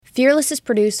Fearless is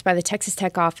produced by the Texas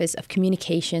Tech Office of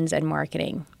Communications and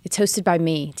Marketing. It's hosted by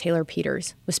me, Taylor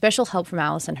Peters, with special help from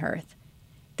Allison Hirth.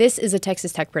 This is a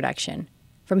Texas Tech production.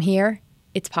 From here,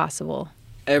 it's possible.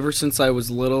 Ever since I was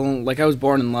little, I was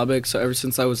born in Lubbock, so ever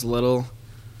since I was little,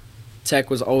 Tech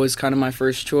was always kind of my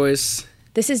first choice.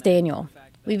 This is Daniel.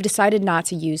 We've decided not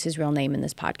to use his real name in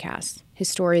this podcast. His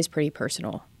story is pretty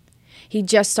personal. He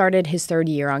just started his third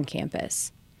year on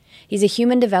campus. He's a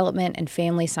human development and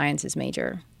family sciences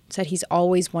major. Said he's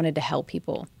always wanted to help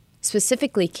people,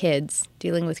 specifically kids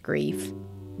dealing with grief.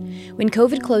 When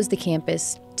COVID closed the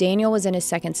campus, Daniel was in his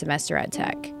second semester at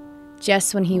Tech,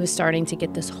 just when he was starting to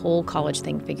get this whole college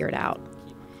thing figured out.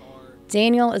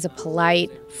 Daniel is a polite,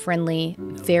 friendly,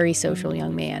 very social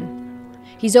young man.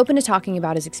 He's open to talking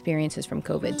about his experiences from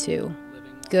COVID too,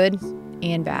 good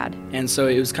and bad. And so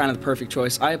it was kind of the perfect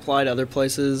choice. I applied other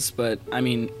places, but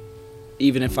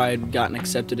even if I had gotten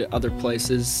accepted at other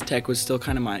places, Tech was still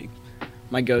kind of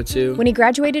my go-to. When he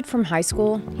graduated from high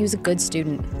school, he was a good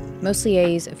student, mostly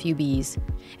A's, a few B's,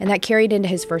 and that carried into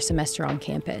his first semester on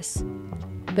campus.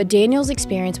 But Daniel's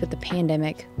experience with the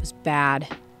pandemic was bad.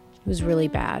 It was really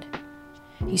bad.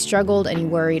 He struggled and he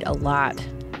worried a lot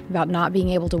about not being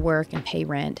able to work and pay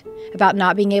rent, about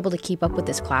not being able to keep up with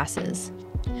his classes.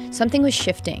 Something was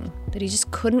shifting that he just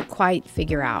couldn't quite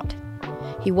figure out.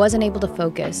 He wasn't able to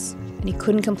focus, and he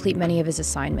couldn't complete many of his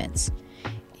assignments.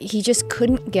 He just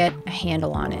couldn't get a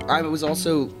handle on it. I was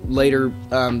also later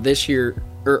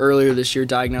earlier this year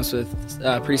diagnosed with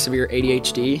pretty severe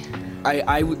ADHD.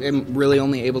 I am really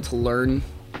only able to learn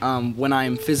when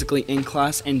I'm physically in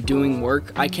class and doing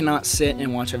work. I cannot sit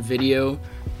and watch a video.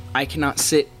 I cannot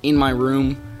sit in my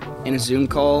room in a Zoom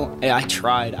call.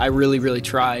 I really, really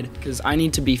tried, because I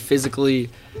need to be physically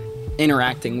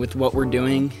interacting with what we're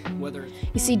doing.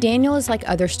 You see, Daniel is like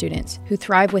other students who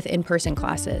thrive with in-person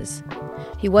classes.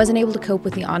 He wasn't able to cope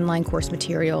with the online course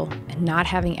material and not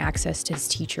having access to his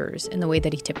teachers in the way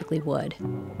that he typically would.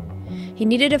 He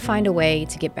needed to find a way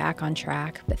to get back on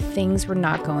track, but things were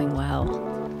not going well.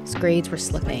 His grades were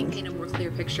slipping. In a more clear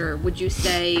picture, would you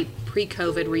say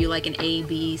pre-COVID were you like an A,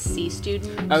 B, C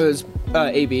student? I was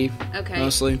A, B, okay,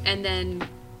 mostly. And then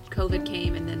COVID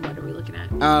came, and then what are we looking at?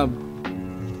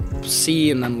 C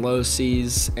and then low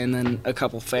C's and then a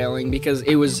couple failing, because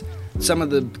it was some of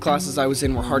the classes I was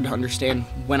in were hard to understand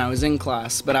when I was in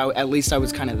class, but at least I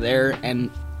was kind of there,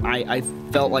 and I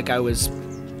felt like I was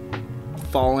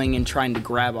falling and trying to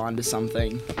grab onto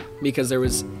something, because there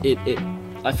was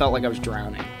I felt like I was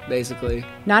drowning, basically.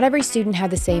 Not every student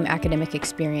had the same academic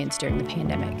experience during the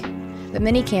pandemic, but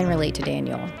many can relate to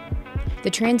Daniel. The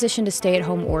transition to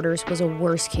stay-at-home orders was a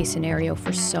worst-case scenario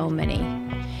for so many,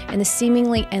 and the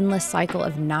seemingly endless cycle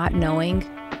of not knowing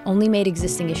only made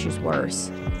existing issues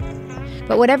worse.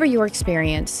 But whatever your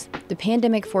experience, the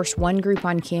pandemic forced one group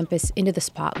on campus into the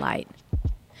spotlight.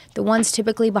 The ones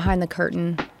typically behind the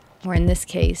curtain, or in this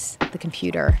case, the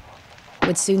computer,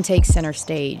 would soon take center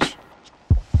stage.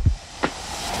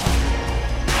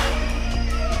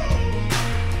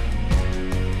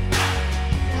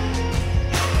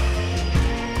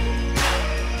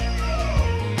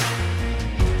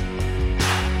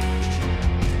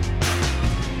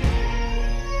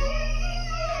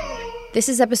 This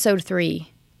is episode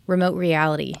 3, Remote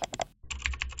Reality.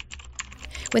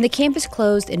 When the campus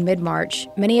closed in mid-March,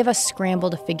 many of us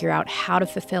scrambled to figure out how to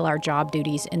fulfill our job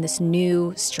duties in this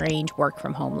new, strange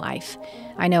work-from-home life.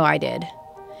 I know I did.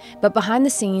 But behind the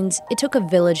scenes, it took a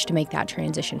village to make that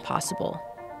transition possible.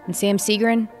 And Sam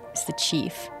Segrin is the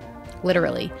chief.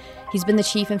 Literally. He's been the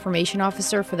chief information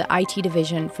officer for the IT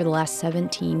division for the last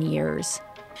 17 years.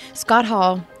 Scott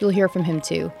Hall, you'll hear from him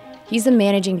too. He's the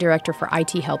managing director for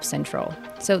IT Help Central.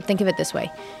 So think of it this way.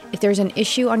 If there's an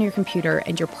issue on your computer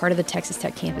and you're part of the Texas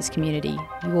Tech campus community,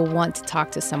 you will want to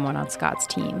talk to someone on Scott's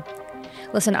team.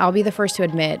 Listen, I'll be the first to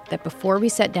admit that before we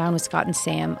sat down with Scott and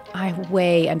Sam, I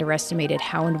way underestimated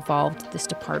how involved this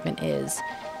department is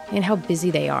and how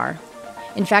busy they are.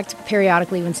 In fact,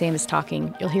 periodically when Sam is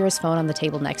talking, you'll hear his phone on the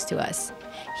table next to us.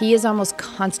 He is almost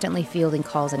constantly fielding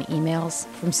calls and emails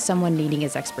from someone needing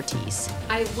his expertise.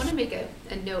 I want to make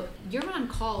a note. You're on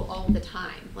call all the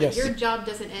time. Yes. Your job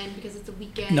doesn't end because it's a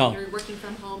weekend. No. You're working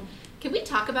from home. Can we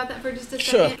talk about that for just a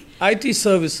Sure. second? IT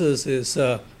services is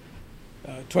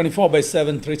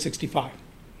 24/7, 365.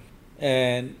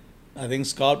 And I think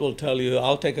Scott will tell you,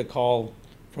 I'll take a call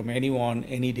from anyone,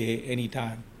 any day,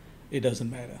 anytime. It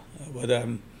doesn't matter. Whether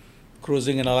I'm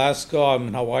cruising in Alaska, I'm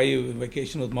in Hawaii on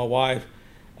vacation with my wife,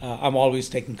 I'm always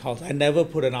taking calls. I never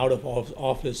put an out of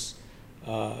office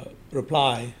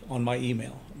reply on my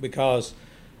email because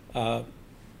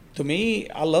to me,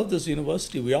 I love this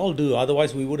university. We all do.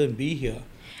 Otherwise, we wouldn't be here.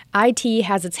 IT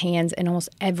has its hands in almost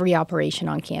every operation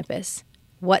on campus.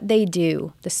 What they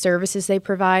do, the services they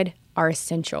provide, are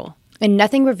essential. And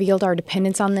nothing revealed our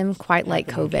dependence on them quite like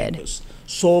COVID.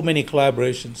 So many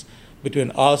collaborations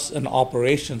between us and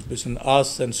operations, between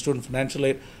us and student financial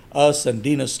aid, us and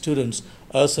dean of students,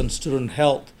 us and student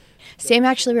health. Sam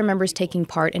actually remembers taking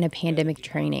part in a pandemic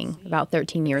training about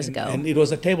 13 years ago. And it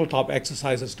was a tabletop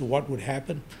exercise as to what would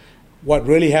happen. What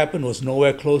really happened was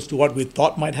nowhere close to what we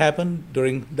thought might happen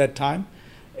during that time.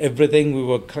 Everything we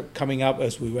were coming up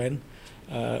as we went.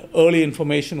 Early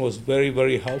information was very,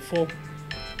 very helpful.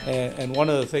 And one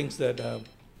of the things that...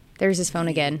 There's his phone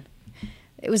again.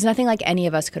 It was nothing like any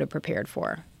of us could have prepared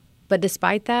for. But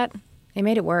despite that, they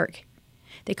made it work.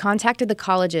 They contacted the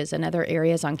colleges and other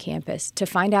areas on campus to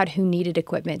find out who needed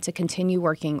equipment to continue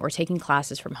working or taking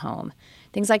classes from home,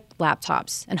 things like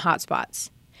laptops and hotspots.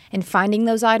 And finding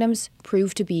those items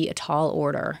proved to be a tall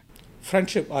order.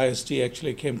 Friendship ISD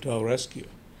actually came to our rescue.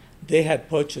 They had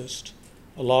purchased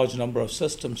a large number of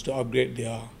systems to upgrade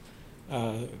their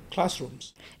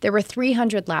classrooms. There were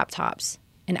 300 laptops,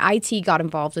 and IT got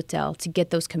involved with Dell to get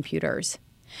those computers.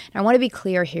 Now, I want to be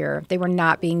clear here, they were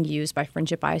not being used by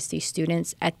Friendship ISD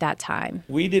students at that time.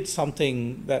 We did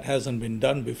something that hasn't been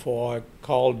done before. I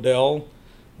called Dell,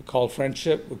 we called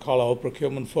Friendship, we called our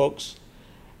procurement folks,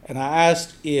 and I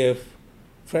asked if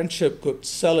Friendship could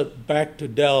sell it back to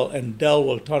Dell and Dell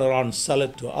will turn around and sell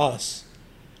it to us.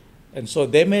 And so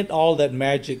they made all that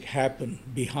magic happen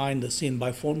behind the scene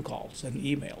by phone calls and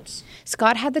emails.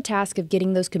 Scott had the task of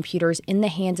getting those computers in the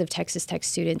hands of Texas Tech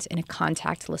students in a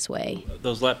contactless way.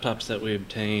 Those laptops that we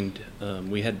obtained,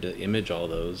 we had to image all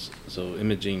those. So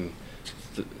imaging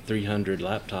 300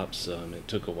 laptops, it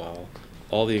took a while.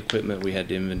 All the equipment we had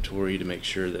to inventory to make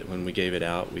sure that when we gave it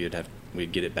out,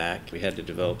 we'd get it back. We had to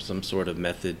develop some sort of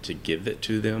method to give it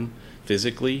to them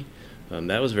physically.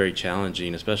 That was very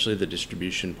challenging, especially the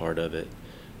distribution part of it,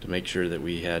 to make sure that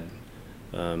we had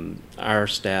our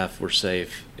staff were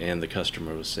safe and the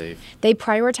customer was safe. They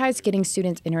prioritized getting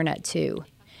students internet too,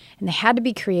 and they had to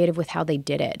be creative with how they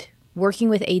did it, working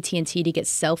with AT&T to get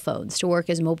cell phones to work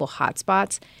as mobile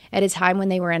hotspots at a time when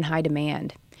they were in high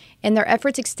demand. And their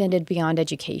efforts extended beyond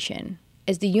education.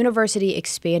 As the university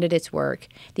expanded its work,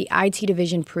 the IT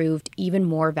division proved even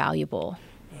more valuable.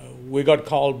 We got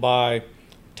called by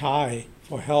TIE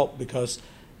for help because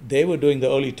they were doing the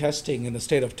early testing in the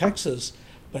state of Texas,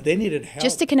 but they needed help.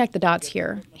 Just to connect the dots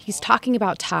here, he's talking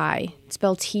about TIEHH,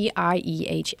 spelled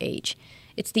TIEHH.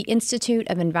 It's the Institute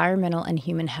of Environmental and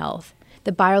Human Health,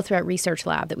 the biothreat research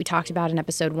lab that we talked about in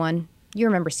episode 1. You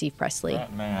remember Steve Presley.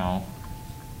 Right now,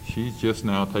 she's just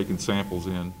now taking samples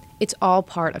in. It's all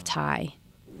part of TIE.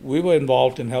 We were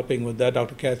involved in helping with that.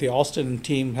 Dr. Kathy Austin and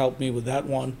team helped me with that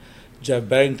one. Jeff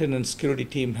Barrington and security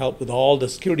team helped with all the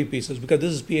security pieces because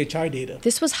this is PHI data.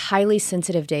 This was highly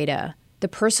sensitive data. The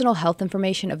personal health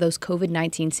information of those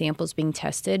COVID-19 samples being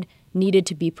tested needed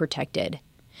to be protected.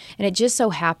 And it just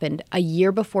so happened, a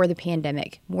year before the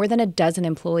pandemic, more than a dozen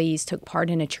employees took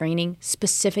part in a training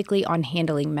specifically on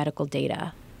handling medical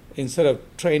data. Instead of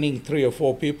training 3 or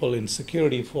 4 people in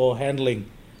security for handling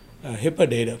HIPAA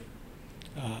data,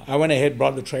 I went ahead,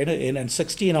 brought the trainer in, and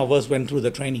 16 of us went through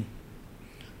the training.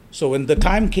 So when the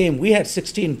time came, we had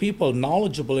 16 people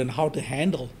knowledgeable in how to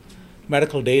handle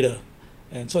medical data.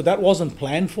 And so that wasn't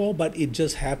planned for, but it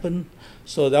just happened.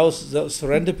 So that was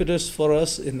serendipitous for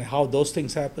us in how those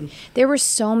things happen. There were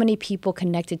so many people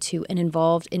connected to and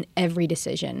involved in every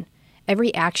decision,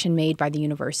 every action made by the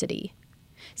university.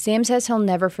 Sam says he'll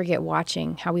never forget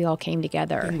watching how we all came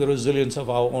together. I think the resilience of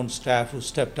our own staff who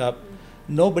stepped up,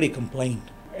 nobody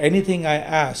complained. Anything I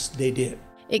asked, they did.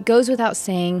 It goes without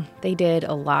saying they did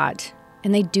a lot,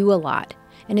 and they do a lot.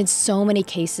 And in so many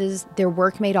cases, their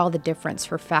work made all the difference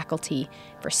for faculty,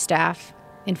 for staff,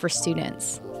 and for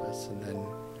students. And then,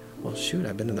 well, shoot,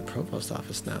 I've been in the provost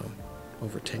office now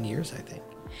over 10 years, I think.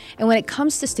 And when it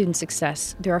comes to student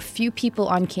success, there are few people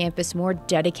on campus more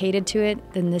dedicated to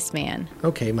it than this man.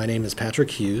 Okay, my name is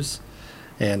Patrick Hughes,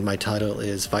 and my title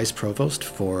is Vice Provost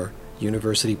for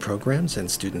University Programs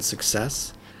and Student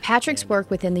Success. Patrick's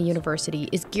work within the university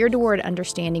is geared toward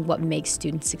understanding what makes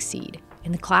students succeed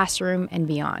in the classroom and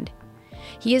beyond.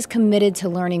 He is committed to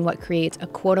learning what creates a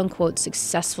quote-unquote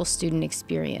successful student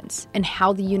experience and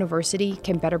how the university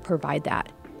can better provide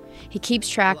that. He keeps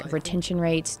track of retention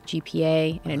rates,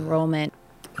 GPA, and enrollment.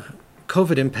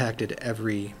 COVID impacted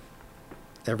every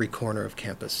corner of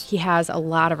campus. He has a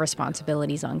lot of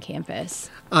responsibilities on campus.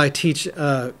 I teach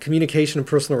communication and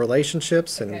personal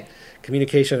relationships and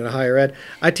communication in higher ed.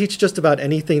 I teach just about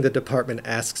anything the department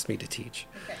asks me to teach.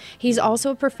 He's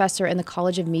also a professor in the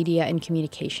College of Media and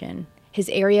Communication. His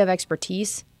area of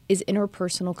expertise, is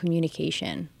interpersonal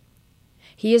communication.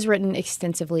 He has written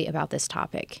extensively about this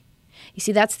topic. You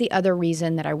see, that's the other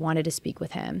reason that I wanted to speak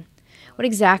with him. What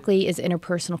exactly is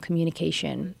interpersonal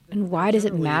communication, and why does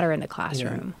it matter in the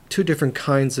classroom? Two different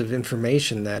kinds of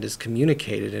information that is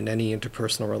communicated in any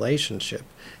interpersonal relationship,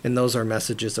 and those are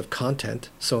messages of content.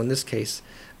 So in this case,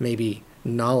 maybe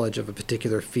knowledge of a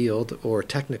particular field or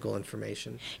technical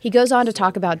information. He goes on to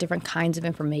talk about different kinds of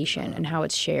information and how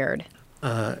it's shared.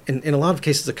 In a lot of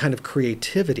cases, a kind of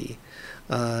creativity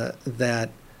that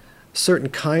certain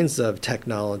kinds of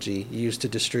technology used to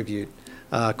distribute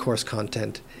course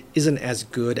content isn't as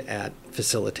good at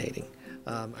facilitating.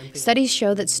 Studies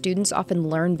show that students often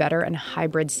learn better in a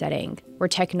hybrid setting, where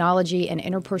technology and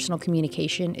interpersonal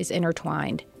communication is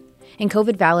intertwined. And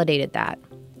COVID validated that.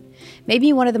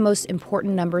 Maybe one of the most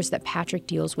important numbers that Patrick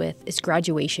deals with is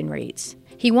graduation rates.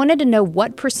 He wanted to know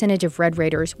what percentage of Red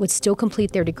Raiders would still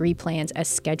complete their degree plans as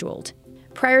scheduled.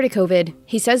 Prior to COVID,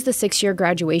 he says the 6-year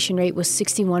graduation rate was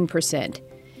 61%.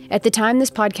 At the time this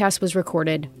podcast was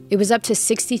recorded, it was up to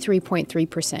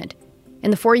 63.3%.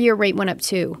 And the 4-year rate went up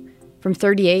too, from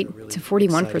 38 to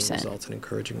 41%. Results and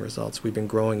encouraging results. We've been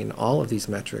growing in all of these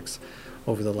metrics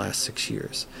over the last 6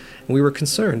 years. And we were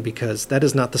concerned because that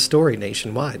is not the story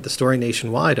nationwide. The story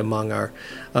nationwide among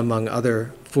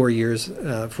other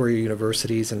 4-year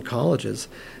universities and colleges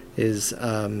is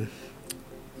a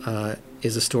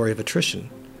story of attrition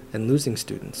and losing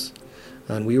students.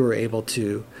 And we were able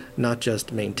to not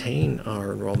just maintain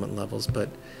our enrollment levels, but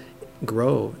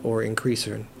grow or increase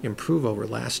or improve over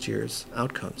last year's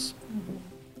outcomes.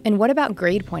 And what about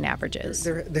grade point averages?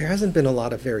 There hasn't been a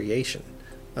lot of variation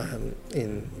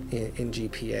in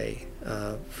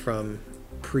GPA from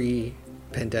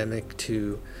pre-pandemic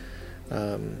to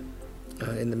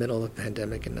in the middle of the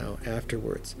pandemic and now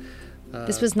afterwards.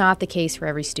 This was not the case for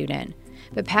every student,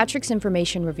 but Patrick's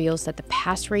information reveals that the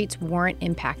pass rates weren't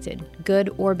impacted, good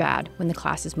or bad, when the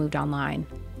classes moved online.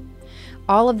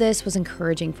 All of this was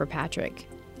encouraging for Patrick.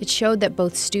 It showed that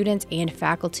both students and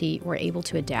faculty were able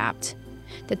to adapt,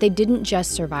 that they didn't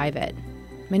just survive it.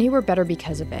 Many were better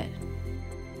because of it.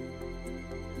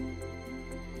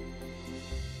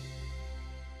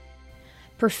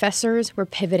 Professors were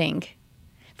pivoting.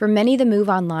 For many, the move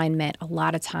online meant a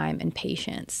lot of time and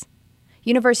patience.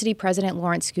 University President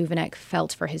Lawrence Skouvenek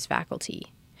felt for his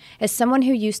faculty. As someone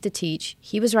who used to teach,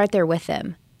 he was right there with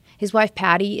them. His wife,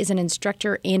 Patty, is an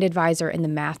instructor and advisor in the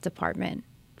math department.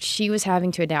 She was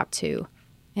having to adapt too,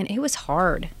 and it was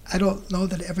hard. I don't know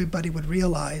that everybody would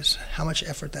realize how much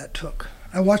effort that took.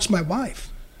 I watched my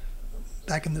wife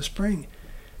back in the spring.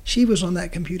 She was on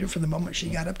that computer from the moment she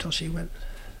got up till she went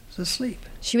to sleep.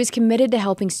 She was committed to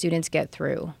helping students get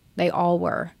through. They all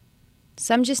were.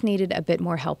 Some just needed a bit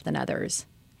more help than others.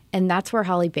 And that's where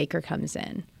Holly Baker comes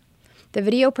in. The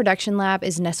video production lab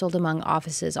is nestled among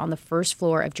offices on the first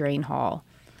floor of Drain Hall.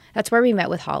 That's where we met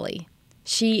with Holly.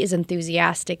 She is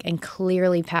enthusiastic and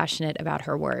clearly passionate about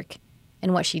her work.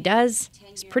 And what she does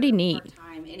is pretty neat.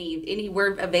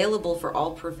 We're available for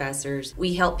all professors.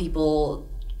 We help people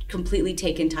completely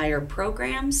take entire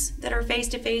programs that are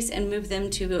face-to-face and move them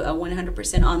to a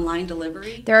 100% online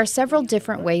delivery. There are several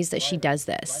different ways that she does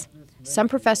this. Some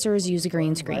professors use a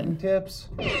green screen. Tips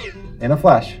in a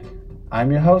flash.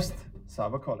 I'm your host,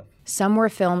 Sava Kolev. Some were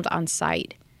filmed on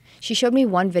site. She showed me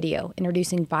one video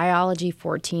introducing Biology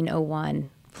 1401,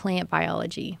 plant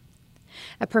biology.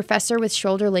 A professor with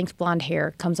shoulder-length blonde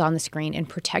hair comes on the screen in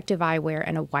protective eyewear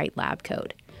and a white lab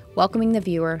coat, welcoming the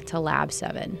viewer to Lab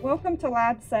 7. Welcome to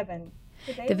Lab 7.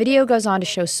 The video goes on to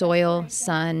show soil,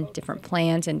 sun, different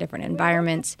plants, and different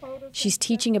environments. She's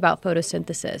teaching about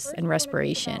photosynthesis and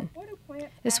respiration.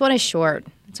 This one is short.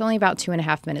 It's only about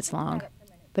 2.5 minutes long,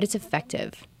 but it's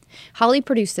effective. Holly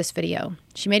produced this video.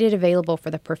 She made it available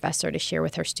for the professor to share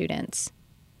with her students.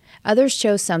 Others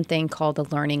chose something called a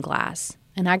learning glass,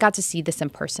 and I got to see this in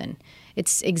person.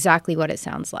 It's exactly what it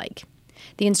sounds like.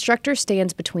 The instructor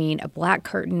stands between a black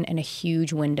curtain and a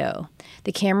huge window.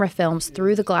 The camera films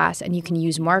through the glass, and you can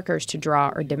use markers to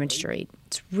draw or demonstrate.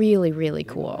 It's really, really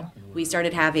cool. We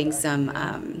started having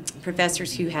some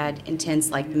professors who had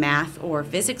intense math or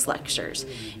physics lectures,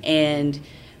 and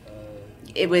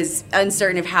it was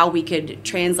uncertain of how we could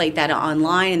translate that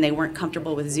online, and they weren't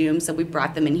comfortable with Zoom, so we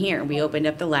brought them in here. We opened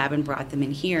up the lab and brought them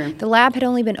in here. The lab had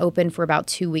only been open for about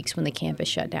 2 weeks when the campus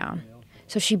shut down,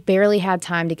 so she barely had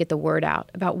time to get the word out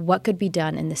about what could be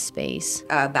done in this space.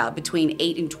 About between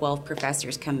 8 and 12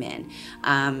 professors come in.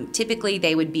 Typically,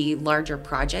 they would be larger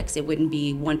projects. It wouldn't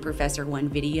be one professor, one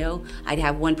video. I'd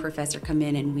have one professor come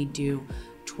in, and we'd do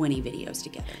 20 videos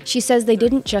together. She says they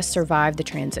didn't just survive the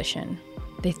transition.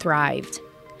 They thrived.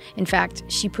 In fact,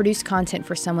 she produced content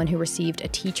for someone who received a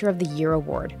Teacher of the Year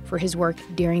award for his work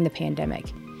during the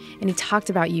pandemic, and he talked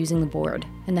about using the board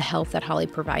and the help that Holly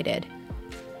provided.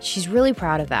 She's really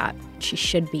proud of that. She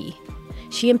should be.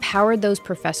 She empowered those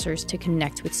professors to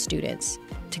connect with students,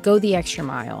 to go the extra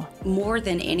mile. More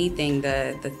than anything,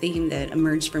 the theme that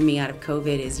emerged for me out of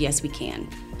COVID is yes, we can.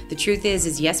 The truth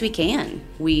is yes, we can.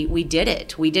 We did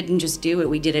it. We didn't just do it,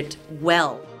 we did it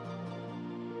well.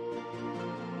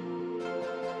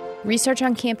 Research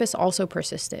on campus also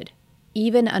persisted,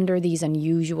 even under these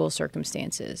unusual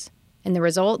circumstances. And the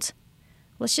result?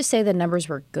 Let's just say the numbers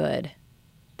were good.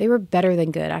 They were better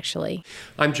than good, actually.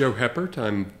 I'm Joe Heppert.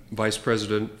 I'm Vice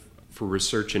President for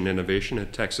Research and Innovation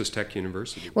at Texas Tech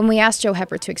University. When we asked Joe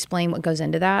Heppert to explain what goes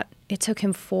into that, it took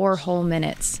him 4 whole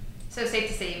minutes. So safe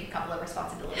to say a couple of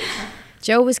responsibilities, huh?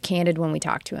 Joe was candid when we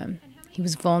talked to him. He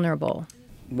was vulnerable.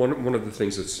 One of the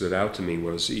things that stood out to me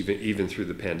was even through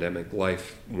the pandemic,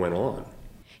 life went on.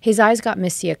 His eyes got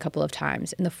misty a couple of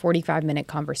times in the 45-minute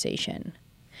conversation.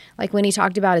 Like when he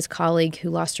talked about his colleague who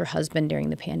lost her husband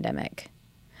during the pandemic.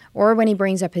 Or when he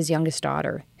brings up his youngest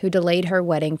daughter, who delayed her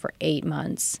wedding for 8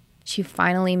 months. She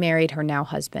finally married her now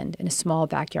husband in a small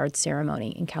backyard ceremony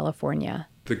in California.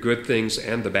 The good things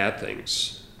and the bad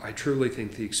things. I truly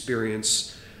think the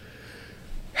experience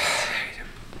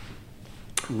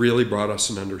really brought us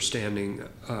an understanding,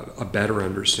 a better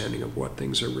understanding of what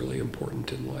things are really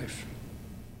important in life.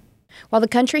 While the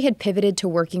country had pivoted to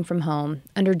working from home,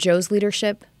 under Joe's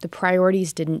leadership, the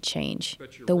priorities didn't change.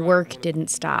 The work didn't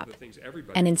stop.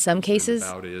 And in some cases,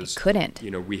 it couldn't.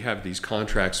 You know, we have these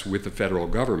contracts with the federal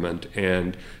government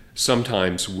and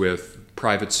sometimes with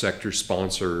private sector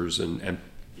sponsors and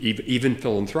even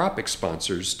philanthropic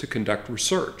sponsors to conduct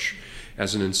research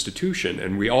as an institution.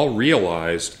 And we all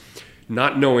realized,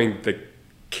 not knowing the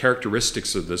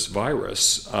characteristics of this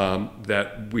virus,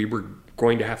 that we were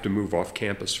going to have to move off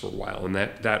campus for a while. And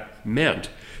that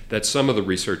meant that some of the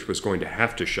research was going to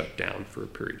have to shut down for a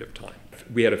period of time.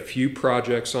 We had a few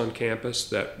projects on campus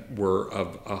that were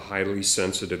of a highly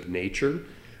sensitive nature,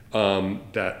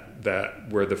 that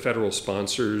where the federal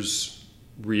sponsors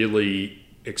really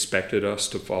expected us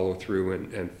to follow through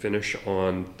and finish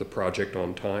on the project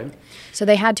on time. So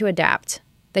they had to adapt.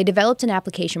 They developed an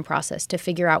application process to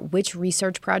figure out which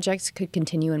research projects could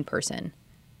continue in person.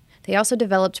 They also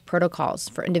developed protocols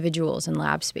for individuals in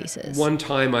lab spaces. One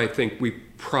time, I think we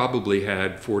probably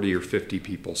had 40 or 50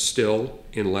 people still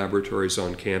in laboratories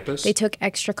on campus. They took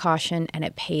extra caution, and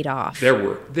it paid off.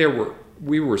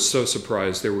 We were so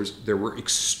surprised. There were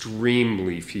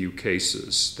extremely few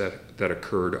cases that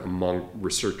occurred among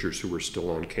researchers who were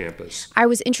still on campus. I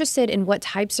was interested in what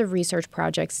types of research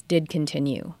projects did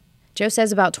continue. Joe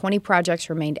says about 20 projects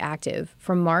remained active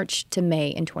from March to May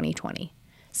in 2020.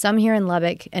 Some here in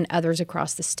Lubbock and others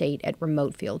across the state at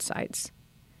remote field sites.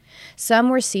 Some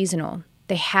were seasonal.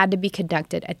 They had to be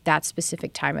conducted at that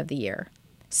specific time of the year.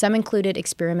 Some included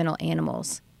experimental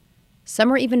animals. Some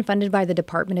were even funded by the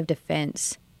Department of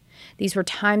Defense. These were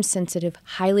time-sensitive,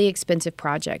 highly expensive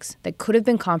projects that could have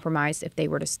been compromised if they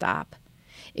were to stop.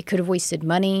 It could have wasted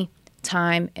money,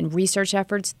 time, and research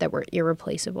efforts that were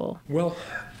irreplaceable. Well,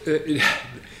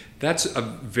 that's a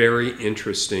very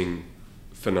interesting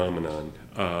phenomenon.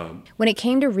 When it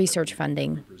came to research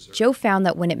funding, Joe found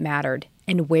that when it mattered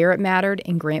and where it mattered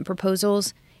in grant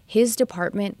proposals, his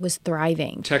department was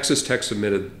thriving. Texas Tech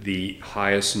submitted the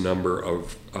highest number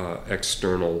of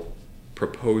external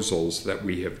proposals that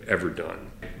we have ever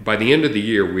done. By the end of the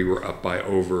year, we were up by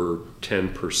over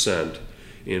 10%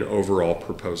 in overall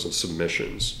proposal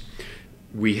submissions.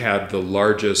 We had the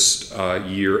largest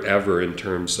year ever in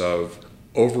terms of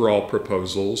overall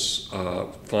proposals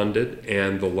funded,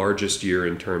 and the largest year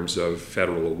in terms of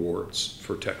federal awards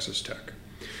for Texas Tech.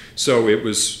 So it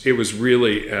was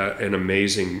really an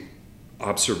amazing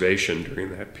observation during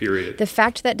that period. The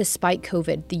fact that despite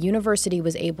COVID, the university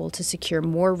was able to secure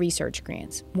more research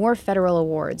grants, more federal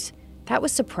awards, that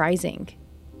was surprising.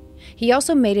 He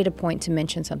also made it a point to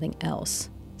mention something else,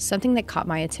 something that caught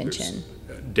my attention.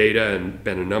 There's data and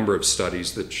been a number of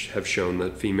studies that have shown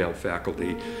that female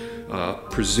faculty,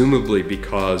 presumably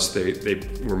because they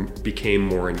became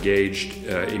more engaged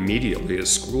immediately as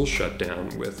schools shut down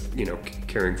with,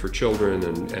 caring for children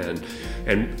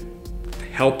and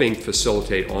helping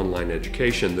facilitate online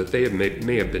education, that they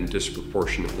may have been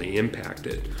disproportionately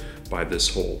impacted by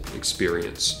this whole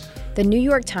experience. The New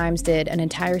York Times did an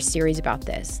entire series about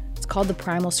this. It's called The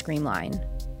Primal Scream Line.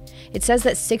 It says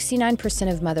that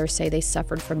 69% of mothers say they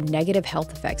suffered from negative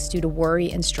health effects due to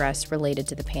worry and stress related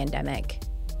to the pandemic.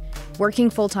 Working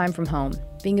full-time from home,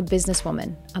 being a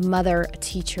businesswoman, a mother, a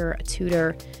teacher, a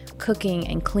tutor, cooking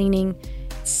and cleaning,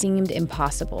 seemed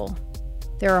impossible.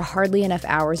 There are hardly enough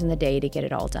hours in the day to get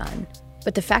it all done.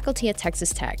 But the faculty at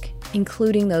Texas Tech,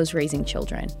 including those raising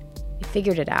children, they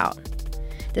figured it out,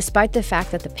 despite the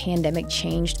fact that the pandemic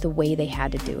changed the way they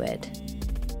had to do it.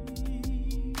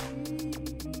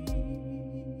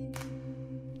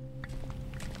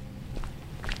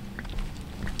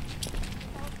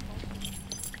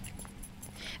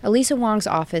 Elisa Wong's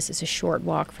office is a short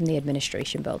walk from the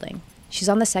administration building. She's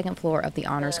on the second floor of the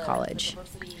Honors College.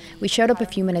 We showed up a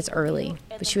few minutes early,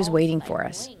 but she was waiting for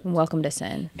us and welcomed us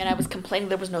in. And I was complaining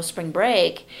there was no spring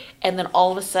break, and then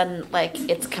all of a sudden,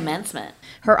 it's commencement.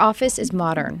 Her office is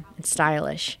modern and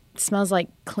stylish. It smells like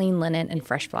clean linen and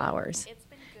fresh flowers.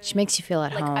 She makes you feel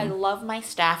at home. I love my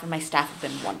staff, and my staff have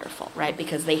been wonderful, right?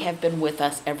 Because they have been with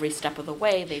us every step of the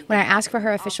way. When I ask for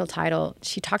her official title,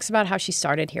 she talks about how she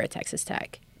started here at Texas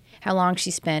Tech, how long she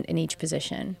spent in each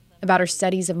position, about her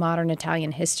studies of modern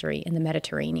Italian history in the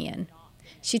Mediterranean.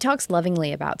 She talks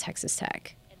lovingly about Texas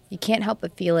Tech. You can't help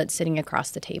but feel it sitting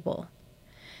across the table.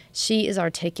 She is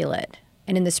articulate,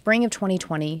 and in the spring of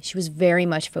 2020, she was very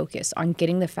much focused on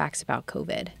getting the facts about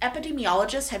COVID.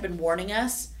 Epidemiologists have been warning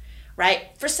us, right,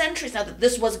 for centuries now that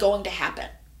this was going to happen,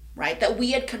 right? That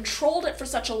we had controlled it for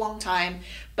such a long time,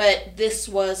 but this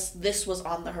was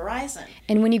on the horizon.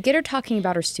 And when you get her talking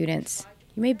about her students,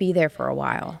 you may be there for a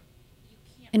while.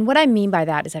 And what I mean by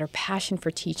that is that her passion for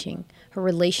teaching, her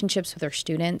relationships with her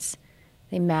students,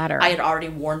 they matter. I had already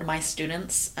warned my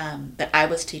students that I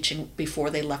was teaching before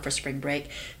they left for spring break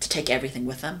to take everything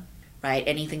with them, right?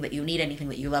 Anything that you need, anything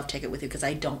that you love, take it with you, because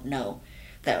I don't know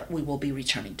that we will be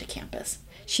returning to campus.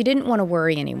 She didn't want to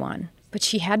worry anyone, but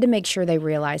she had to make sure they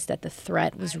realized that the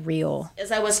threat was real. As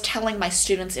I was telling my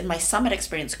students in my Summit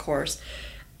Experience course,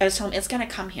 I was telling them, it's going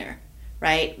to come here,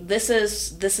 right? This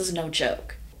is no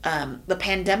joke. The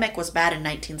pandemic was bad in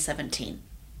 1917,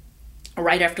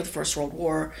 right after the First World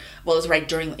War. Well, it was right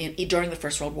during the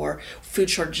First World War. Food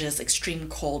shortages, extreme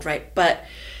cold, right? But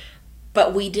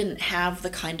we didn't have the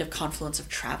kind of confluence of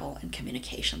travel and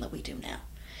communication that we do now.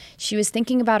 She was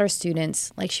thinking about her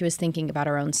students like she was thinking about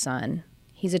her own son.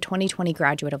 He's a 2020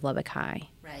 graduate of Lubbock High.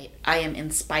 Right. I am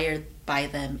inspired by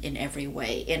them in every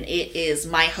way. And it is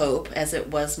my hope, as it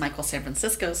was Michael San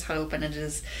Francisco's hope, and it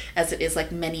is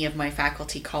like many of my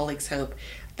faculty colleagues' hope,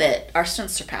 that our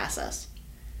students surpass us,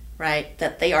 right?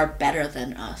 That they are better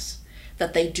than us,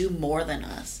 that they do more than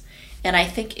us. And I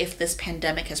think if this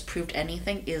pandemic has proved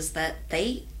anything, is that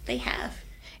they have.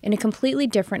 In a completely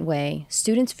different way,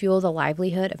 students fuel the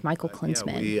livelihood of Michael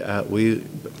Klinsman. We,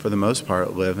 for the most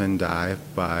part, live and die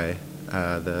by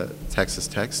the Texas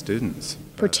Tech students.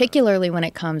 Particularly when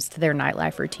it comes to their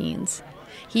nightlife routines.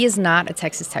 He is not a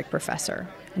Texas Tech professor,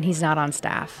 and he's not on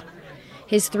staff.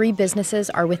 His 3 businesses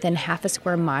are within half a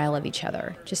square mile of each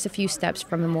other, just a few steps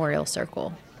from Memorial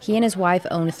Circle. He and his wife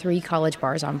own 3 college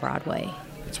bars on Broadway.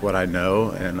 It's what I know,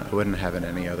 and I wouldn't have it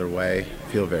any other way.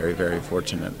 I feel very, very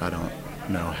fortunate. I don't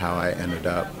know how I ended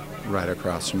up right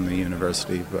across from the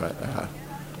university, but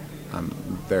I'm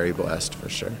very blessed for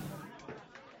sure.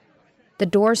 The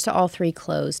doors to all 3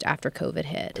 closed after COVID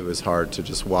hit. It was hard to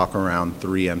just walk around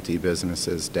 3 empty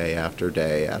businesses day after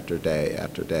day after day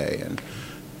after day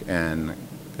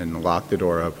and lock the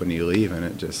door up when you leave and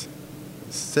it just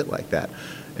sit like that.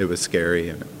 It was scary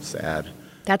and it was sad.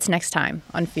 That's next time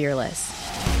on Fearless.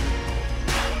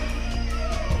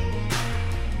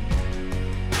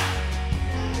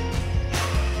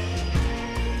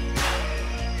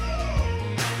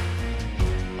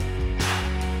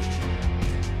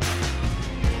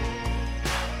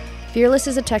 Fearless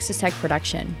is a Texas Tech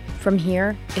production. From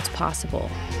here, it's possible.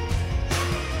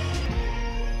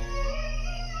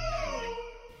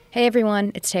 Hey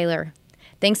everyone, it's Taylor.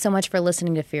 Thanks so much for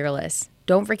listening to Fearless.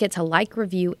 Don't forget to like,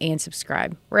 review, and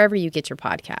subscribe wherever you get your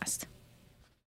podcast.